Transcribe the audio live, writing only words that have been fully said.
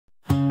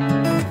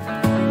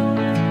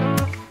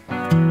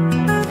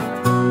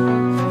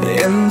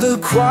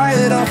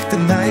quiet of the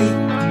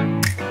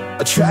night,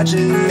 a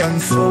tragedy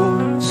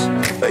unfolds.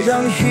 A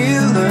young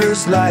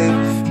healer's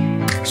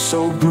life,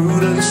 so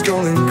brutally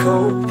stolen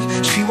cold.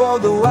 She wore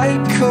the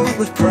white coat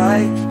with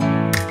pride,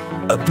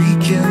 a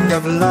beacon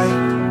of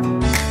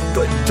light,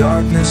 but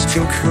darkness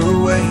took her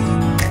away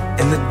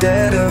in the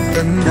dead of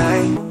the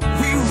night.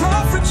 We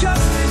run for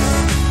justice,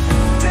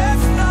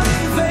 death not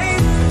in vain.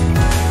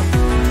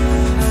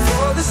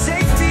 For the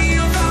safety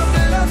of our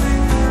beloved,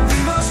 we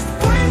must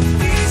break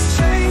these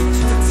chains,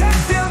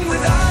 protect them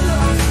with our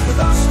love, with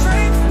our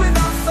strength, with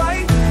our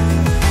fight.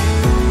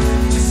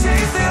 To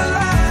save their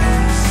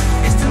lives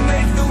is to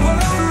make the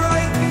world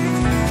right.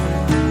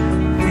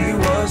 We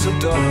was a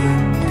daughter,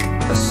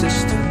 a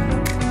sister,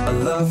 a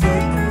lover,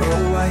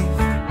 a wife.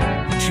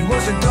 She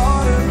was a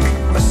daughter,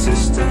 a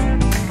sister,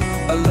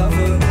 a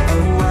lover, a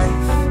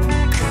wife.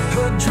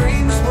 Her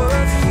dreams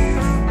were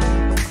healing,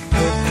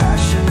 her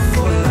passion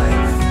for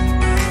life.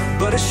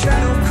 But a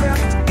shadow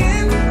crept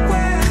in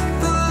where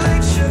the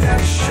light should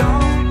have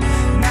shone.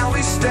 Now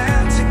we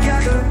stand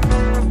together,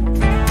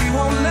 we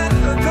won't let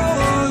her go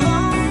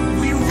alone.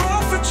 We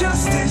roar for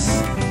justice,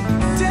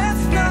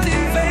 death not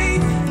in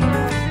vain.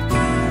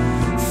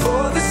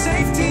 For the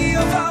safety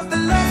of our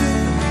beloved,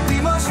 we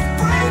must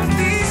break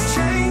these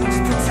chains,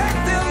 protect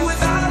them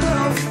with our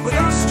love, with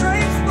our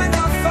strength, with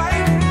our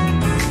fight.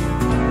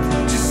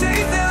 To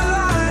save their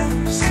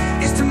lives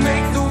is to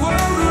make the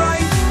world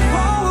right.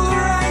 Oh,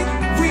 right.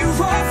 We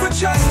roar for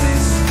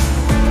justice,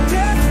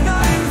 death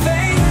not in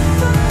vain,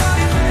 not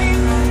in vain.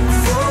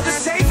 For the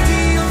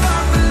safety of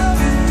our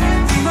beloved,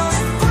 we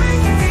must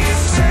break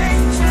these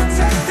chains,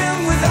 protect them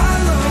with our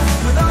love,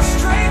 with our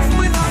strength,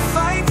 with our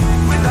fight,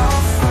 with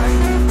our fight.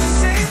 To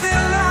save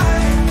their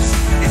lives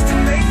is to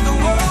make the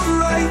world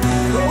right.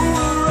 Oh,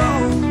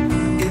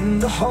 oh. In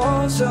the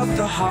halls of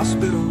the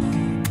hospital,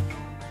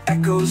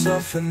 echoes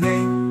of her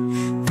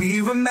name.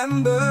 We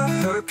remember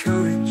her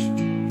courage,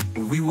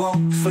 we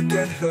won't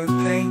forget her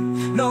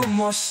pain. No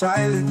more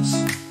silence,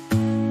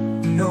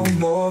 no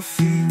more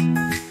fear.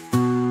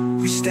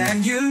 We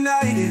stand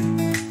united,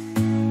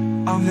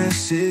 our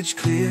message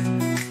clear.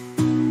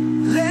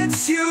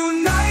 Let's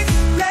unite,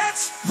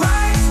 let's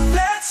rise,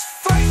 let's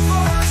fight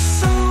for our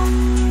soul,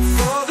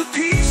 for the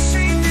peace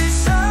she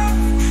deserves,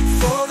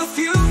 for the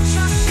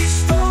future she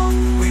stole.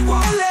 We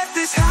won't let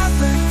this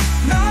happen,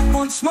 not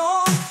once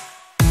more.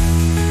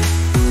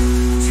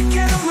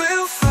 Together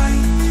we'll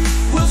fight,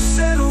 we'll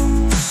settle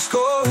the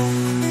score.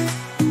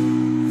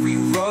 We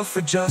roar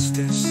for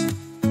justice,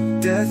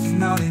 death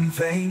not in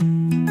vain.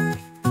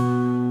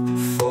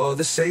 For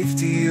the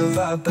safety of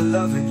our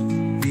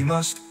beloved, we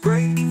must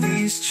break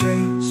these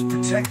chains,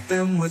 protect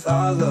them with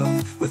our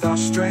love, with our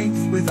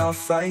strength, with our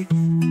fight.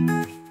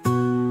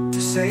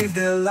 To save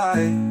their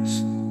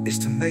lives is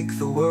to make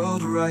the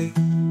world right.